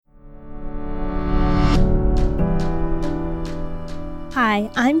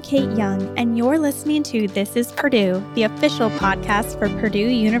Hi, I'm Kate Young, and you're listening to This is Purdue, the official podcast for Purdue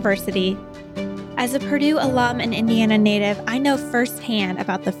University. As a Purdue alum and Indiana native, I know firsthand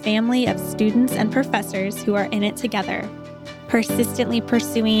about the family of students and professors who are in it together, persistently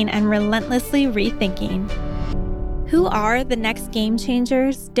pursuing and relentlessly rethinking. Who are the next game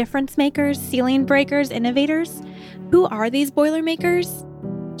changers, difference makers, ceiling breakers, innovators? Who are these Boilermakers?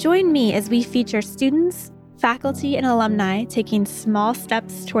 Join me as we feature students, faculty, and alumni taking small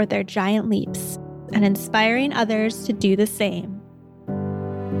steps toward their giant leaps and inspiring others to do the same.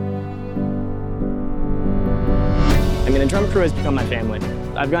 The drum crew has become my family.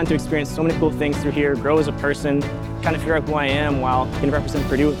 I've gotten to experience so many cool things through here, grow as a person, kind of figure out who I am while can represent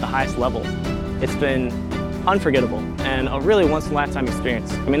Purdue at the highest level. It's been unforgettable and a really once-in-a-lifetime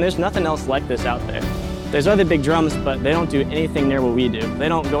experience. There's nothing else like this out there. There's other big drums, but they don't do anything near what we do. They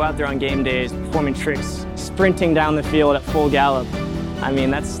don't go out there on game days performing tricks, sprinting down the field at full gallop.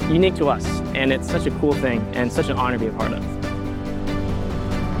 That's unique to us, and it's such a cool thing and such an honor to be a part of.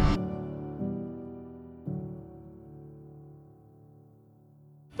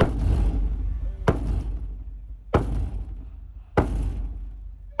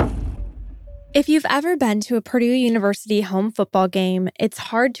 If you've ever been to a Purdue University home football game, it's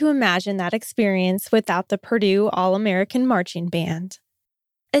hard to imagine that experience without the Purdue All-American Marching Band.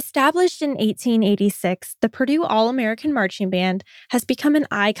 Established in 1886, the Purdue All-American Marching Band has become an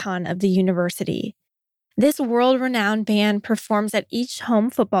icon of the university. This world-renowned band performs at each home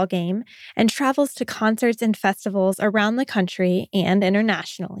football game and travels to concerts and festivals around the country and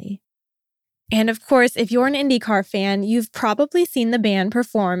internationally. And of course, if you're an IndyCar fan, you've probably seen the band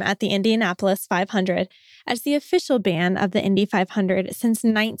perform at the Indianapolis 500 as the official band of the Indy 500 since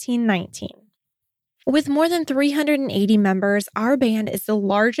 1919. With more than 380 members, our band is the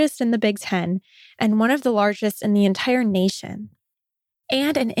largest in the Big Ten and one of the largest in the entire nation.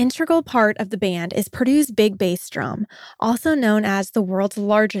 And an integral part of the band is Purdue's big bass drum, also known as the world's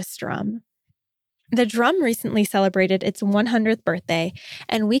largest drum. The drum recently celebrated its 100th birthday,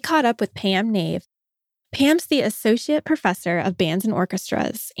 and we caught up with Pam Nave. Pam's the Associate Professor of Bands and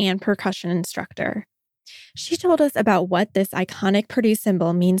Orchestras and Percussion Instructor. She told us about what this iconic Purdue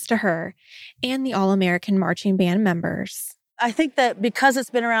symbol means to her and the All-American Marching Band members. I think that because it's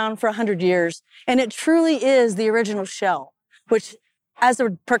been around for 100 years, and it truly is the original shell, which as a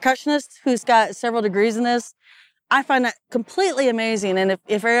percussionist who's got several degrees in this, I find that completely amazing. And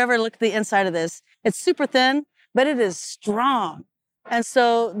if I ever look at the inside of this, it's super thin, but it is strong. And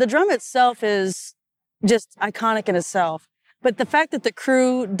so the drum itself is just iconic in itself. But the fact that the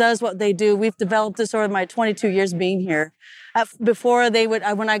crew does what they do, we've developed this over my 22 years being here. Before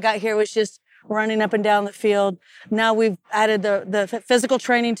when I got here, it was just running up and down the field. Now we've added the physical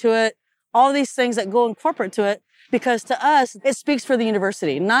training to it, all these things that go in corporate to it, because to us, it speaks for the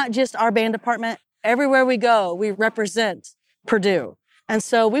university, not just our band department. Everywhere we go, we represent Purdue. And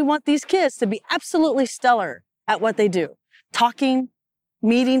so we want these kids to be absolutely stellar at what they do. Talking,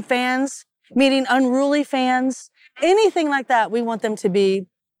 meeting fans, meeting unruly fans, anything like that. We want them to be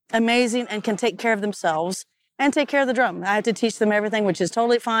amazing and can take care of themselves and take care of the drum. I have to teach them everything, which is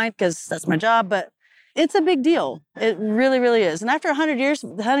totally fine because that's my job, but it's a big deal. It really, really is. And after 100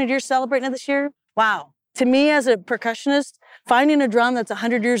 years celebrating it this year, wow. To me as a percussionist, finding a drum that's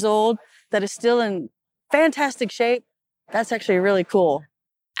 100 years old that is still in fantastic shape, that's actually really cool.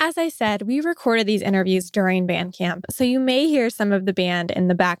 As I said, we recorded these interviews during band camp, so you may hear some of the band in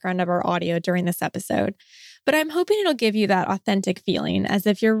the background of our audio during this episode. But I'm hoping it'll give you that authentic feeling, as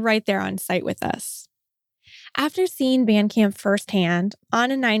if you're right there on site with us. After seeing band camp firsthand,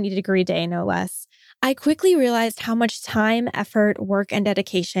 on a 90-degree day no less, I quickly realized how much time, effort, work, and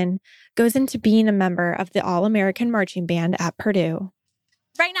dedication goes into being a member of the All-American Marching Band at Purdue.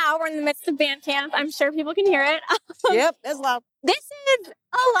 Right now, we're in the midst of band camp. I'm sure people can hear it. Yep, that's loud. This is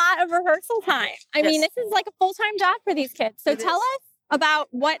a lot of rehearsal time. I mean, this is like a full-time job for these kids. So tell us about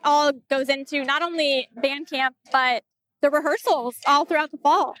what all goes into not only band camp, but the rehearsals all throughout the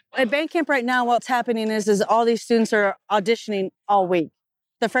fall. At band camp right now, what's happening is all these students are auditioning all week.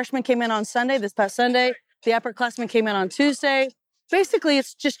 The freshmen came in on Sunday, this past Sunday. The upperclassmen came in on Tuesday. Basically,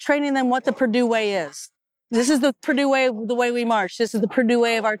 it's just training them what the Purdue way is. This is the Purdue way, the way we march. This is the Purdue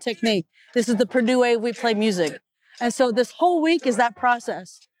way of our technique. This is the Purdue way we play music. And so this whole week is that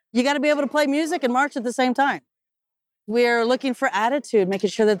process. You got to be able to play music and march at the same time. We're looking for attitude,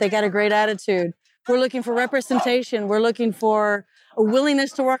 making sure that they got a great attitude. We're looking for representation. We're looking for a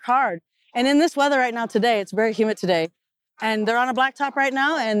willingness to work hard. And in this weather right now today, it's very humid today. And they're on a blacktop right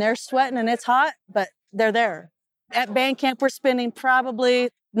now and they're sweating and it's hot, but they're there. At band camp, we're spending probably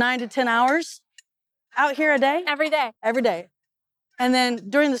 9 to 10 hours out here a day. Every day. Every day. And then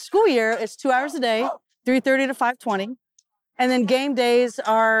during the school year, it's 2 hours a day, 3:30 to 5:20. And then game days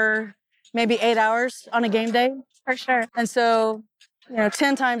are maybe 8 hours on a game day. For sure. And so,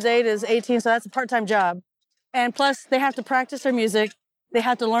 10 times 8 is 18, so that's a part-time job. And plus, they have to practice their music. They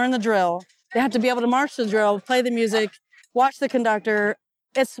have to learn the drill. They have to be able to march the drill, play the music, watch the conductor.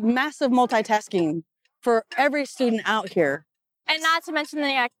 It's massive multitasking for every student out here. And not to mention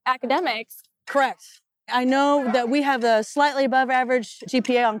the academics. Correct. I know that we have a slightly above average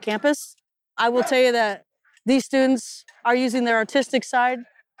GPA on campus. I will tell you that these students are using their artistic side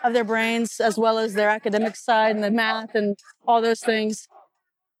of their brains as well as their academic side and the math and all those things.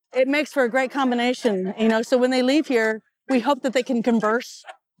 It makes for a great combination, so when they leave here, we hope that they can converse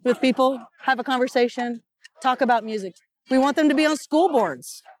with people, have a conversation, talk about music. We want them to be on school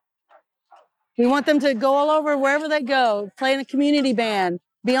boards. We want them to go all over wherever they go, play in a community band,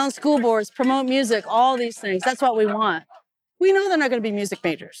 be on school boards, promote music, all these things. That's what we want. We know they're not going to be music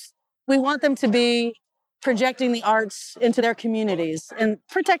majors. We want them to be projecting the arts into their communities and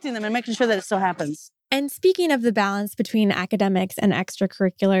protecting them and making sure that it still happens. And speaking of the balance between academics and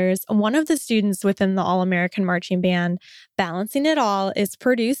extracurriculars, one of the students within the All-American Marching Band balancing it all is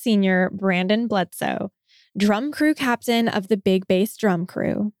Purdue senior Brandon Bledsoe, drum crew captain of the Big Bass Drum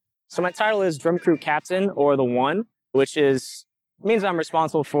Crew. So my title is drum crew captain, or the one, which means I'm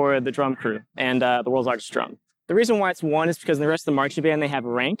responsible for the drum crew and the world's largest drum. The reason why it's one is because in the rest of the marching band, they have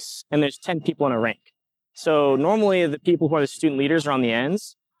ranks, and there's 10 people in a rank. So normally the people who are the student leaders are on the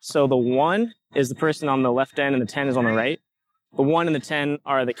ends. So the 1 is the person on the left end and the 10 is on the right. The 1 and the 10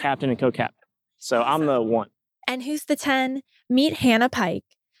 are the captain and co-captain. So I'm the 1. And who's the 10? Meet Hannah Pike,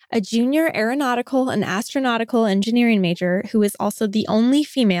 a junior aeronautical and astronautical engineering major who is also the only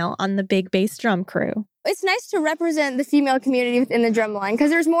female on the Big Bass Drum Crew. It's nice to represent the female community within the drumline because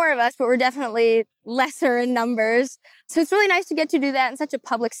there's more of us, but we're definitely lesser in numbers. So it's really nice to get to do that in such a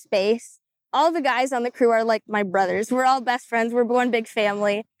public space. All the guys on the crew are like my brothers. We're all best friends. We're one big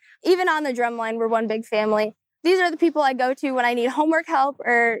family. Even on the drumline, we're one big family. These are the people I go to when I need homework help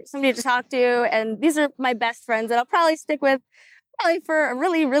or somebody to talk to. And these are my best friends that I'll probably stick with for a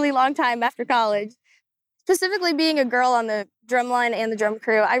really, really long time after college. Specifically being a girl on the drumline and the drum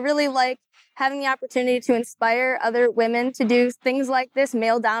crew, I really like having the opportunity to inspire other women to do things like this,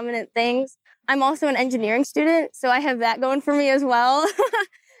 male-dominant things. I'm also an engineering student, so I have that going for me as well.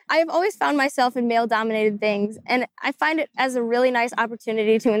 I have always found myself in male-dominated things, and I find it as a really nice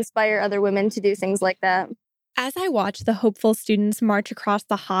opportunity to inspire other women to do things like that. As I watched the hopeful students march across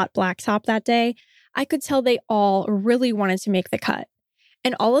the hot blacktop that day, I could tell they all really wanted to make the cut.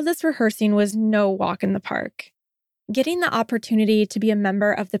 And all of this rehearsing was no walk in the park. Getting the opportunity to be a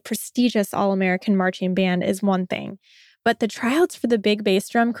member of the prestigious All-American Marching Band is one thing, but the tryouts for the Big Bass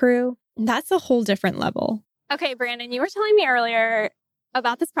Drum Crew, that's a whole different level. Okay, Brandon, you were telling me earlier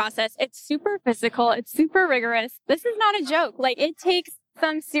about this process. It's super physical. It's super rigorous. This is not a joke. It takes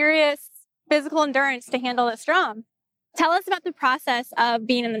some serious physical endurance to handle this drum. Tell us about the process of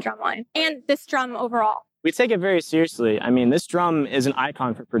being in the drum line and this drum overall. We take it very seriously. I mean, this drum is an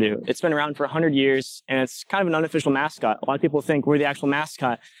icon for Purdue. It's been around for 100 years, and it's kind of an unofficial mascot. A lot of people think we're the actual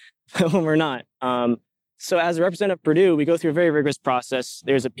mascot when we're not. So as a representative of Purdue, we go through a very rigorous process.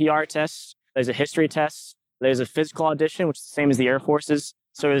 There's a PR test. There's a history test. There's a physical audition, which is the same as the Air Force's.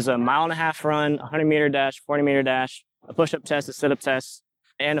 So there's a 1.5-mile run, a 100-meter dash, 40-meter dash, a push-up test, a sit-up test,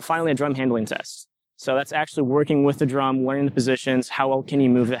 and finally a drum handling test. So that's actually working with the drum, learning the positions, how well can you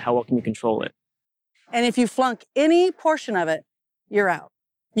move it, how well can you control it. And if you flunk any portion of it, you're out.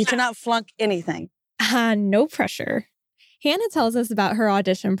 You cannot flunk anything. No pressure. Hannah tells us about her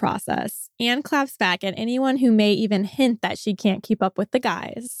audition process and claps back at anyone who may even hint that she can't keep up with the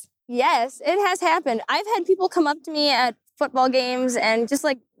guys. Yes, it has happened. I've had people come up to me at football games and just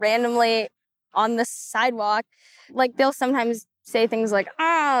randomly on the sidewalk, they'll sometimes say things like,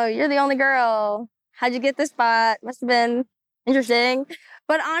 "Oh, you're the only girl. How'd you get this spot? Must have been interesting."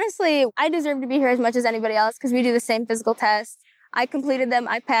 But honestly, I deserve to be here as much as anybody else because we do the same physical tests. I completed them.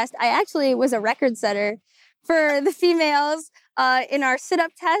 I passed. I actually was a record setter for the females in our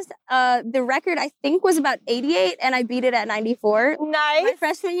sit-up test. The record, I think, was about 88, and I beat it at 94. Nice. My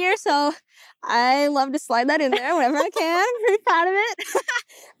freshman year, so I love to slide that in there whenever I can. Pretty proud of it,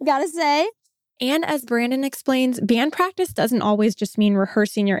 gotta say. And as Brandon explains, band practice doesn't always just mean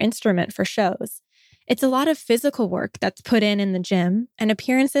rehearsing your instrument for shows. It's a lot of physical work that's put in the gym and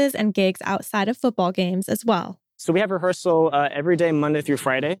appearances and gigs outside of football games as well. So we have rehearsal every day, Monday through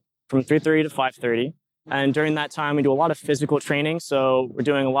Friday, from 3:30 to 5:30. And during that time, we do a lot of physical training. So we're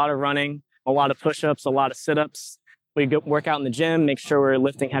doing a lot of running, a lot of push-ups, a lot of sit-ups. We work out in the gym, make sure we're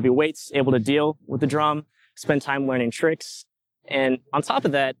lifting heavy weights, able to deal with the drum, spend time learning tricks. And on top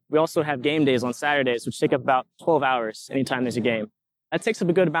of that, we also have game days on Saturdays, which take up about 12 hours anytime there's a game. That takes up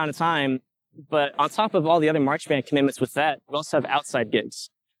a good amount of time. But on top of all the other marching band commitments with that, we also have outside gigs.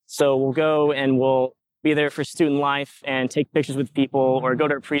 So we'll go and we'll be there for student life and take pictures with people, or go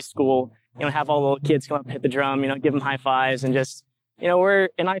to a preschool, have all the little kids come up and hit the drum, give them high fives, and just, we're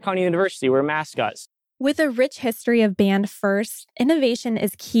an icon university. We're mascots. With a rich history of band first, innovation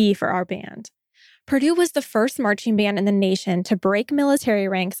is key for our band. Purdue was the first marching band in the nation to break military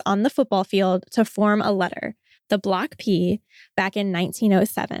ranks on the football field to form a letter, the Block P, back in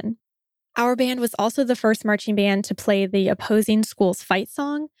 1907. Our band was also the first marching band to play the opposing school's fight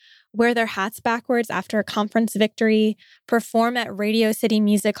song, wear their hats backwards after a conference victory, perform at Radio City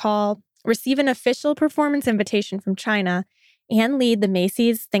Music Hall, receive an official performance invitation from China, and lead the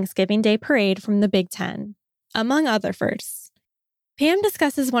Macy's Thanksgiving Day Parade from the Big Ten, among other firsts. Pam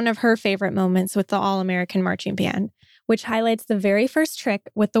discusses one of her favorite moments with the All-American Marching Band, which highlights the very first trick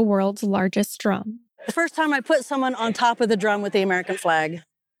with the world's largest drum. The first time I put someone on top of the drum with the American flag.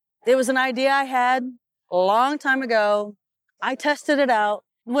 It was an idea I had a long time ago. I tested it out.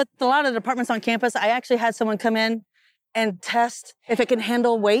 With a lot of the departments on campus, I actually had someone come in and test if it can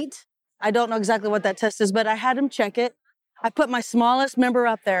handle weight. I don't know exactly what that test is, but I had him check it. I put my smallest member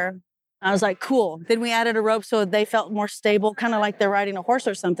up there. I was like, cool. Then we added a rope so they felt more stable, kind of like they're riding a horse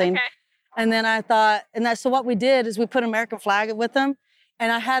or something. Okay. And then I thought, so what we did is we put an American flag with them.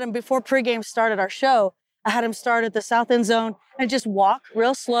 And I had him, before pregame started our show, I had him start at the south end zone and just walk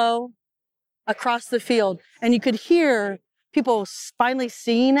real slow across the field. And you could hear people finally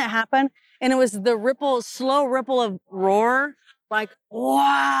seeing it happen. And it was the slow ripple of roar, like,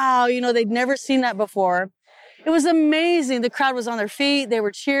 wow, they'd never seen that before. It was amazing. The crowd was on their feet. They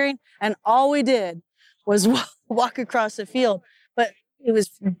were cheering. And all we did was walk across the field. But it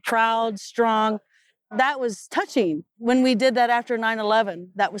was proud, strong. That was touching. When we did that after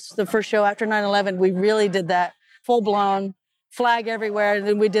 9/11, that was the first show after 9/11, we really did that full-blown flag everywhere. And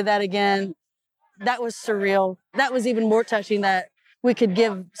then we did that again. That was surreal. That was even more touching, that we could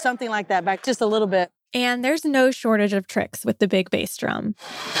give something like that back just a little bit. And there's no shortage of tricks with the big bass drum.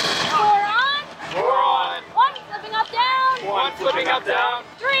 4 on. 4 on. 1 flipping up, down. 1 flipping up, down.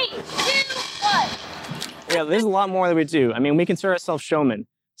 3, 2, 1. Yeah, there's a lot more that we do. We consider ourselves showmen.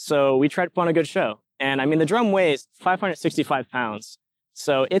 So we try to put on a good show. And the drum weighs 565 pounds.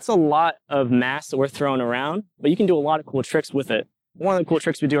 So it's a lot of mass that we're throwing around, but you can do a lot of cool tricks with it. One of the cool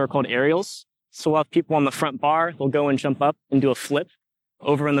tricks we do are called aerials. So we'll have people on the front bar, they'll go and jump up and do a flip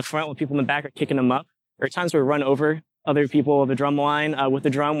over in the front while people in the back are kicking them up. There are times where we run over other people of the drum line with the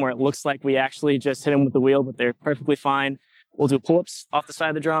drum where it looks like we actually just hit them with the wheel, but they're perfectly fine. We'll do pull-ups off the side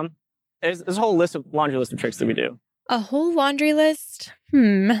of the drum. There's a whole laundry list of tricks that we do. A whole laundry list?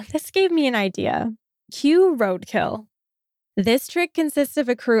 This gave me an idea. Cue roadkill. This trick consists of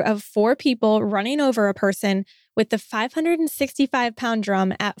a crew of 4 people running over a person with the 565-pound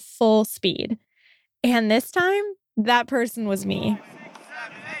drum at full speed. And this time, that person was me.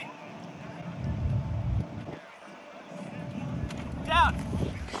 Down.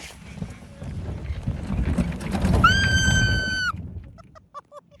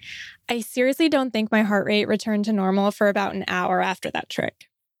 I seriously don't think my heart rate returned to normal for about an hour after that trick.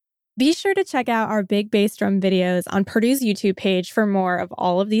 Be sure to check out our big bass drum videos on Purdue's YouTube page for more of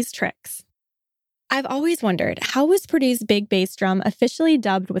all of these tricks. I've always wondered, how was Purdue's big bass drum officially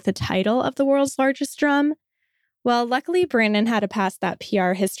dubbed with the title of the world's largest drum? Well, luckily, Brandon had to pass that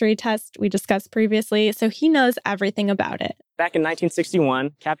PR history test we discussed previously, so he knows everything about it. Back in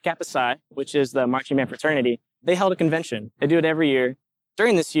 1961, Kappa Kappa Psi, which is the marching band fraternity, they held a convention. They do it every year.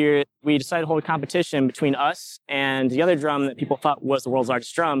 During this year, we decided to hold a competition between us and the other drum that people thought was the world's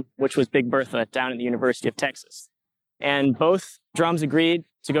largest drum, which was Big Bertha down at the University of Texas. And both drums agreed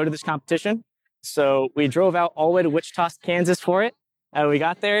to go to this competition. So we drove out all the way to Wichita, Kansas for it. We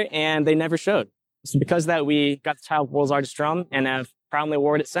got there and they never showed. So because of that, we got the title of world's largest drum and have proudly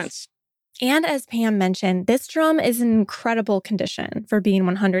awarded it since. And as Pam mentioned, this drum is in incredible condition for being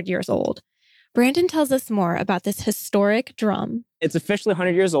 100 years old. Brandon tells us more about this historic drum. It's officially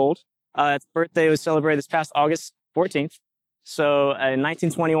 100 years old. Its birthday was celebrated this past August 14th. So in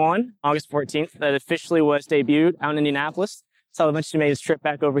 1921, August 14th, that officially was debuted out in Indianapolis. So eventually made its trip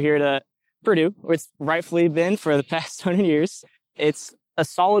back over here to Purdue, where it's rightfully been for the past 100 years. It's a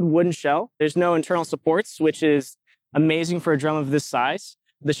solid wooden shell. There's no internal supports, which is amazing for a drum of this size.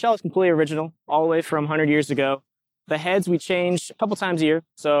 The shell is completely original, all the way from 100 years ago. The heads we change a couple times a year,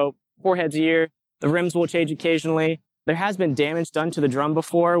 so 4 heads a year. The rims will change occasionally. There has been damage done to the drum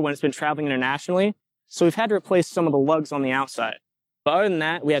before when it's been traveling internationally, so we've had to replace some of the lugs on the outside. But other than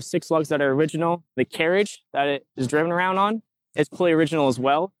that, we have 6 lugs that are original. The carriage that it is driven around on It's fully original as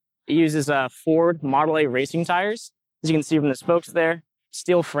well. It uses Ford Model A racing tires, as you can see from the spokes there,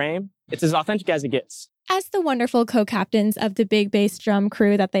 steel frame. It's as authentic as it gets. As the wonderful co-captains of the big bass drum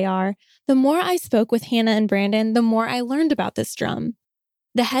crew that they are, the more I spoke with Hannah and Brandon, the more I learned about this drum.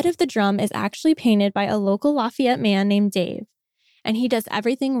 The head of the drum is actually painted by a local Lafayette man named Dave, and he does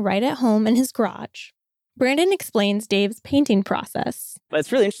everything right at home in his garage. Brandon explains Dave's painting process. But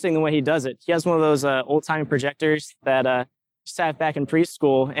it's really interesting the way he does it. He has one of those old-time projectors that sat back in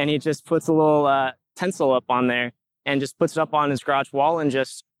preschool, and he just puts a little pencil up on there and just puts it up on his garage wall and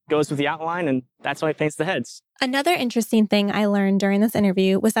just goes with the outline, and that's how he paints the heads. Another interesting thing I learned during this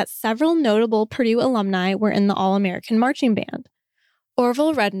interview was that several notable Purdue alumni were in the All-American Marching Band.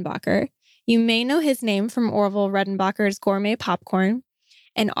 Orville Redenbacher, you may know his name from Orville Redenbacher's Gourmet Popcorn,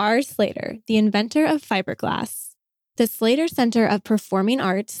 and R. Slater, the inventor of fiberglass. The Slater Center of Performing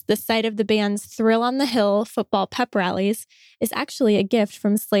Arts, the site of the band's Thrill on the Hill football pep rallies, is actually a gift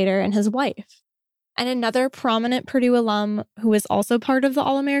from Slater and his wife. And another prominent Purdue alum who is also part of the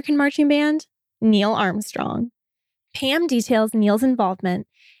All-American Marching Band, Neil Armstrong. Pam details Neil's involvement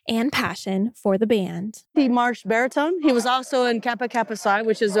and passion for the band. He marched baritone. He was also in Kappa Kappa Psi,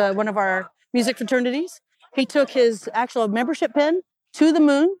 which is one of our music fraternities. He took his actual membership pin to the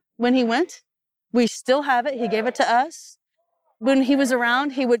moon when he went. We still have it. He gave it to us. When he was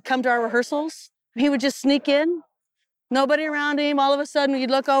around, he would come to our rehearsals. He would just sneak in. Nobody around him. All of a sudden,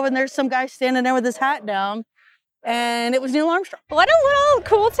 you'd look over and there's some guy standing there with his hat down. And it was Neil Armstrong. What a little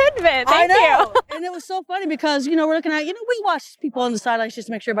cool tidbit. Thank you. And it was so funny because, we're looking at, we watch people on the sidelines just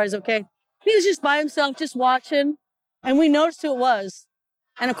to make sure everybody's okay. He was just by himself, just watching. And we noticed who it was.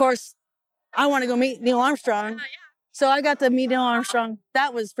 And of course, I want to go meet Neil Armstrong. So I got to meet Neil Armstrong.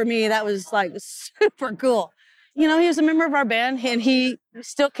 That was, for me, that was like super cool. He was a member of our band and he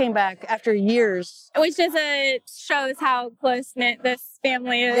still came back after years. Which just shows how close-knit this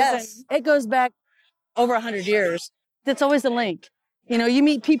family is. Yes, it goes back over 100 years. It's always a link. You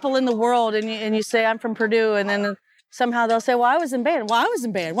meet people in the world and you say, I'm from Purdue. And then somehow they'll say, well, I was in band. Well, I was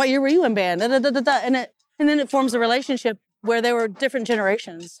in band. What year were you in band? And then it forms a relationship where they were different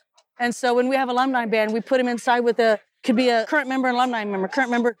generations. And so when we have alumni band, we put them inside with could be a current member, alumni member, current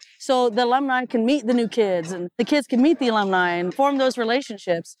member. So the alumni can meet the new kids and the kids can meet the alumni and form those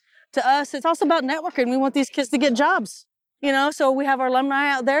relationships. To us, it's also about networking. We want these kids to get jobs. So we have our alumni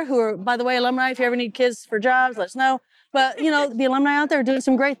out there who are, by the way, alumni, if you ever need kids for jobs, let us know. But, the alumni out there are doing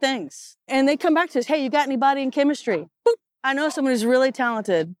some great things. And they come back to us, hey, you got anybody in chemistry? Boop. I know someone who's really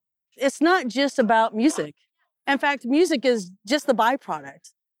talented. It's not just about music. In fact, music is just the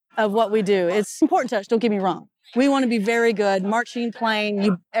byproduct of what we do. It's important to us, don't get me wrong. We want to be very good, marching,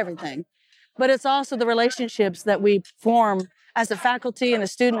 playing, everything. But it's also the relationships that we form as a faculty and a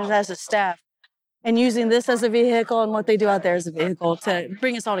student and as a staff. And using this as a vehicle and what they do out there as a vehicle to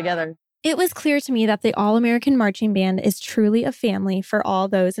bring us all together. It was clear to me that the All-American Marching Band is truly a family for all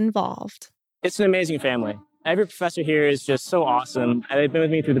those involved. It's an amazing family. Every professor here is just so awesome. They've been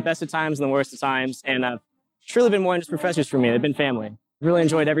with me through the best of times and the worst of times. And truly been more than just professors for me. They've been family. Really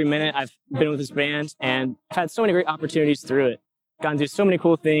enjoyed every minute I've been with this band. And I've had so many great opportunities through it. Gotten to do so many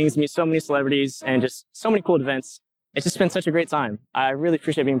cool things, meet so many celebrities, and just so many cool events. It's just been such a great time. I really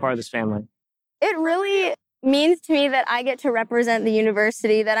appreciate being part of this family. It really means to me that I get to represent the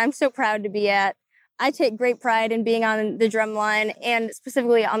university that I'm so proud to be at. I take great pride in being on the drum line and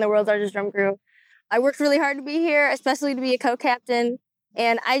specifically on the world's largest drum crew. I worked really hard to be here, especially to be a co-captain.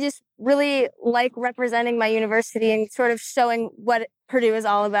 And I just really like representing my university and sort of showing what Purdue is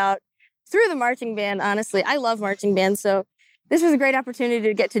all about through the marching band, honestly. I love marching bands, so this was a great opportunity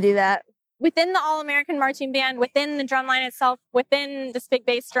to get to do that. Within the All-American Marching Band, within the drum line itself, within this big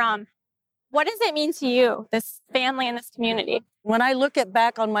bass drum, what does it mean to you, this family and this community? When I look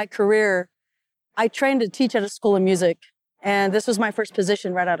back on my career, I trained to teach at a school of music, and this was my first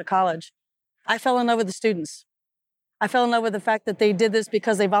position right out of college. I fell in love with the students. I fell in love with the fact that they did this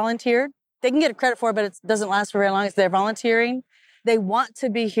because they volunteered. They can get credit for it, but it doesn't last for very long. It's they're volunteering. They want to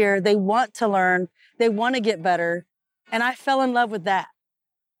be here. They want to learn. They want to get better. And I fell in love with that.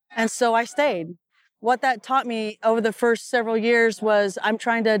 And so I stayed. What that taught me over the first several years was I'm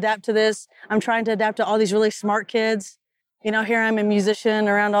trying to adapt to this. I'm trying to adapt to all these really smart kids. Here I'm a musician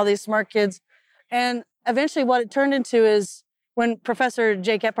around all these smart kids. And eventually what it turned into is when Professor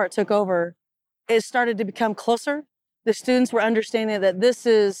Jake Ephardt took over, it started to become closer. The students were understanding that this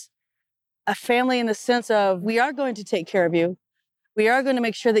is a family in the sense of we are going to take care of you. We are going to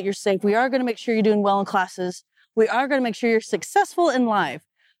make sure that you're safe. We are going to make sure you're doing well in classes. We are going to make sure you're successful in life.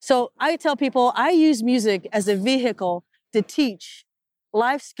 So I tell people I use music as a vehicle to teach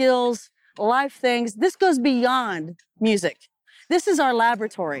life skills, life things. This goes beyond music. This is our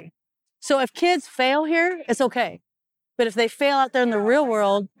laboratory. So if kids fail here, it's okay. But if they fail out there in the real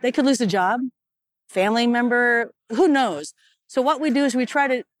world, they could lose a job, family member, who knows? So what we do is we try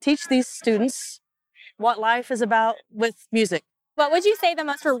to teach these students what life is about with music. What would you say the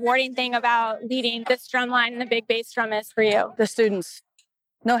most rewarding thing about leading this drum line and the big bass drum is for you? The students,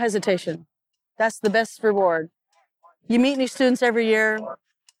 no hesitation. That's the best reward. You meet new students every year.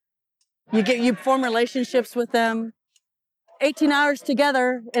 You form relationships with them. 18 hours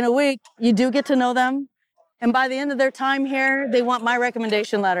together in a week, you do get to know them. And by the end of their time here, they want my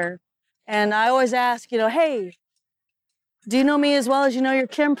recommendation letter. And I always ask, hey, do you know me as well as you know your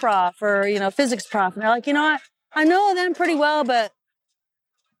chem prof or, physics prof? And they're like, what? I know them pretty well, but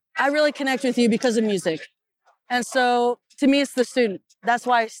I really connect with you because of music. And so to me, it's the student. That's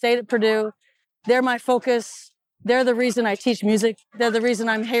why I stayed at Purdue. They're my focus. They're the reason I teach music. They're the reason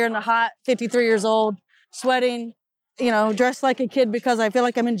I'm here in the hot, 53 years old, sweating, dressed like a kid because I feel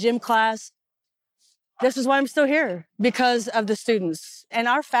like I'm in gym class. This is why I'm still here, because of the students. And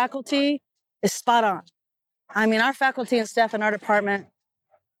our faculty is spot on. I mean, our faculty and staff in our department,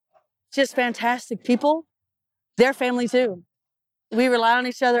 just fantastic people. They're family too. We rely on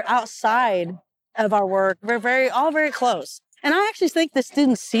each other outside of our work. We're all very close. And I actually think the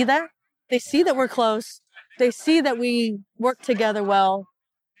students see that. They see that we're close. They see that we work together well.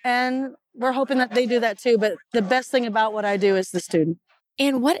 And we're hoping that they do that too. But the best thing about what I do is the student.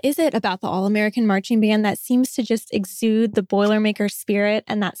 And what is it about the All-American Marching Band that seems to just exude the Boilermaker spirit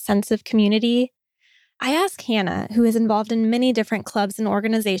and that sense of community? I asked Hannah, who is involved in many different clubs and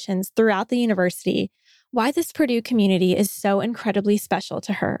organizations throughout the university, why this Purdue community is so incredibly special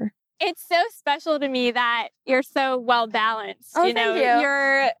to her. It's so special to me that you're so well balanced. Oh, thank you.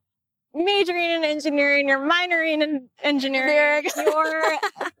 You're majoring in engineering, you're minoring in engineering. You're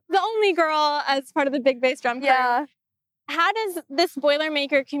the only girl as part of the big bass drum crew. Yeah. How does this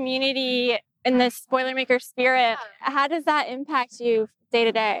Boilermaker community and this Boilermaker spirit, how does that impact you day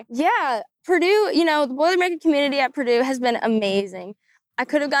to day? Yeah. Purdue, the Boilermaker community at Purdue has been amazing. I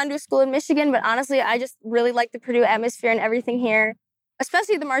could have gone to a school in Michigan, but honestly, I just really like the Purdue atmosphere and everything here,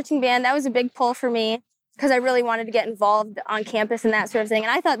 especially the marching band. That was a big pull for me because I really wanted to get involved on campus and that sort of thing.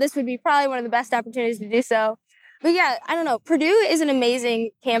 And I thought this would be probably one of the best opportunities to do so. But yeah, I don't know. Purdue is an amazing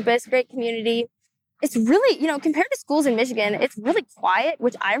campus, great community. It's really, compared to schools in Michigan, it's really quiet,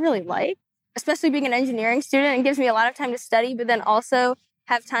 which I really like, especially being an engineering student. It gives me a lot of time to study, but then also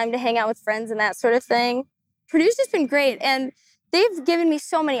have time to hang out with friends and that sort of thing. Purdue's just been great. And they've given me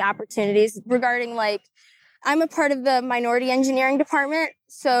so many opportunities regarding I'm a part of the minority engineering department.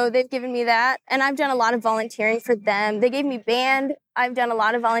 So they've given me that. And I've done a lot of volunteering for them. They gave me band. I've done a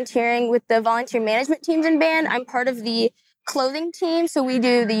lot of volunteering with the volunteer management teams in band. I'm part of the clothing team. So we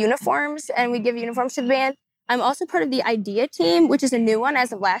do the uniforms and we give uniforms to the band. I'm also part of the IDEA team, which is a new one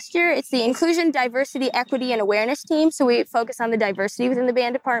as of last year. It's the Inclusion, Diversity, Equity, and Awareness team. So we focus on the diversity within the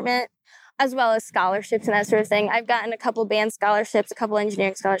band department, as well as scholarships and that sort of thing. I've gotten a couple band scholarships, a couple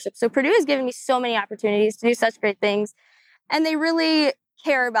engineering scholarships. So Purdue has given me so many opportunities to do such great things. And they really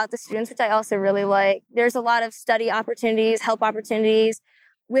care about the students, which I also really like. There's a lot of study opportunities, help opportunities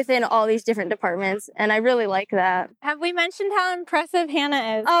within all these different departments. And I really like that. Have we mentioned how impressive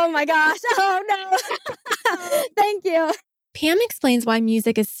Hannah is? Oh my gosh. Oh no. Thank you. Pam explains why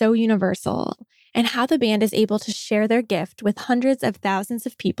music is so universal and how the band is able to share their gift with hundreds of thousands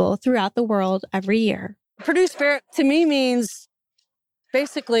of people throughout the world every year. Purdue Spirit to me means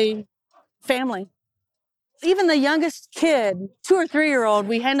basically family. Even the youngest kid, 2 or 3-year-old,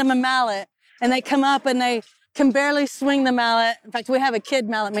 we hand them a mallet and they come up and they can barely swing the mallet. In fact, we have a kid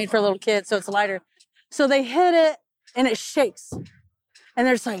mallet made for a little kid, so it's lighter. So they hit it and it shakes. And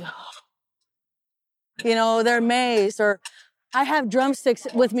they're just like, they're amazed. Or I have drumsticks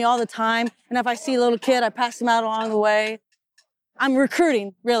with me all the time. And if I see a little kid, I pass them out along the way. I'm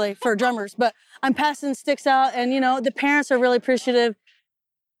recruiting, really, for drummers. But I'm passing sticks out. And, the parents are really appreciative.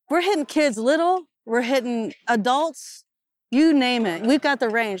 We're hitting kids little. We're hitting adults. You name it. We've got the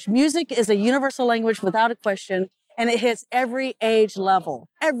range. Music is a universal language without a question. And it hits every age level.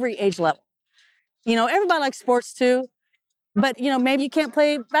 Every age level. Everybody likes sports too. But, maybe you can't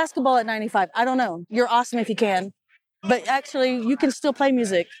play basketball at 95. I don't know. You're awesome if you can. But actually, you can still play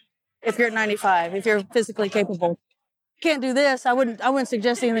music if you're at 95, if you're physically capable. Can't do this. I wouldn't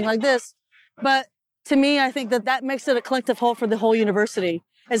suggest anything like this. But to me, I think that makes it a collective whole for the whole university,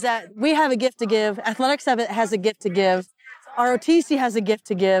 is that we have a gift to give. Athletics has a gift to give. ROTC has a gift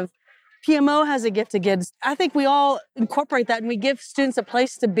to give. PMO has a gift to give. I think we all incorporate that and we give students a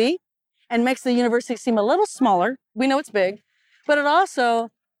place to be and makes the university seem a little smaller. We know it's big, but it also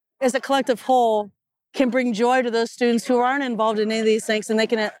is a collective whole can bring joy to those students who aren't involved in any of these things, and they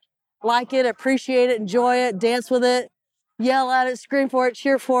can like it, appreciate it, enjoy it, dance with it, yell at it, scream for it,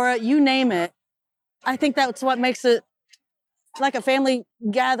 cheer for it, you name it. I think that's what makes it like a family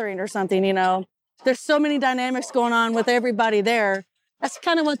gathering or something, you know. There's so many dynamics going on with everybody there. That's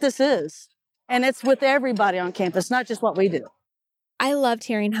kind of what this is. And it's with everybody on campus, not just what we do. I loved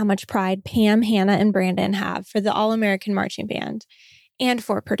hearing how much pride Pam, Hannah, and Brandon have for the All-American Marching Band and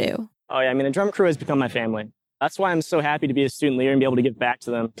for Purdue. Oh yeah, I mean, the drum crew has become my family. That's why I'm so happy to be a student leader and be able to give back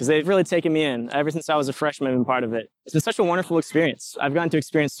to them, because they've really taken me in. Ever since I was a freshman, I've been part of it. It's been such a wonderful experience. I've gotten to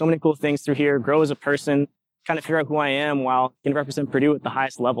experience so many cool things through here, grow as a person, kind of figure out who I am while I can represent Purdue at the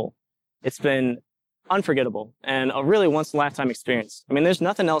highest level. It's been unforgettable and a really once-in-a-lifetime experience. I mean, there's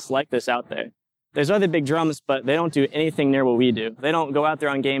nothing else like this out there. There's other big drums, but they don't do anything near what we do. They don't go out there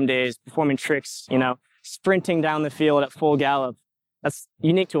on game days performing tricks, you know, sprinting down the field at full gallop. That's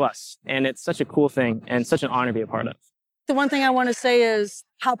unique to us, and it's such a cool thing and such an honor to be a part of. The one thing I want to say is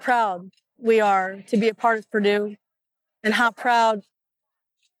how proud we are to be a part of Purdue, and how proud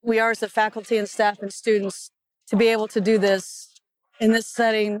we are as a faculty and staff and students to be able to do this in this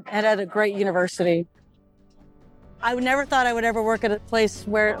setting and at a great university. I never thought I would ever work at a place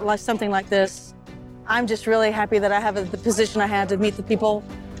where like something like this. I'm just really happy that I have the position I had to meet the people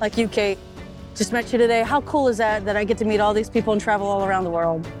like you, Kate. Just met you today. How cool is that I get to meet all these people and travel all around the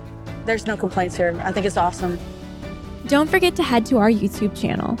world? There's no complaints here. I think it's awesome. Don't forget to head to our YouTube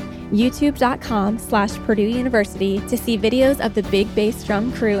channel, youtube.com/Purdue University, to see videos of the Big Bass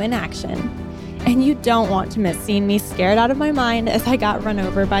Drum crew in action. And you don't want to miss seeing me scared out of my mind as I got run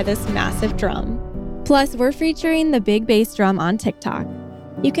over by this massive drum. Plus, we're featuring the Big Bass Drum on TikTok.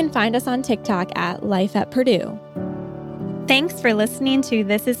 You can find us on TikTok at Life at Purdue. Thanks for listening to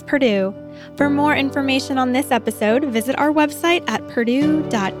This is Purdue. For more information on this episode, visit our website at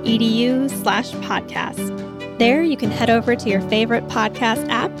purdue.edu/podcast. There, you can head over to your favorite podcast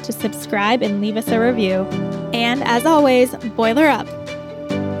app to subscribe and leave us a review. And as always, boiler up.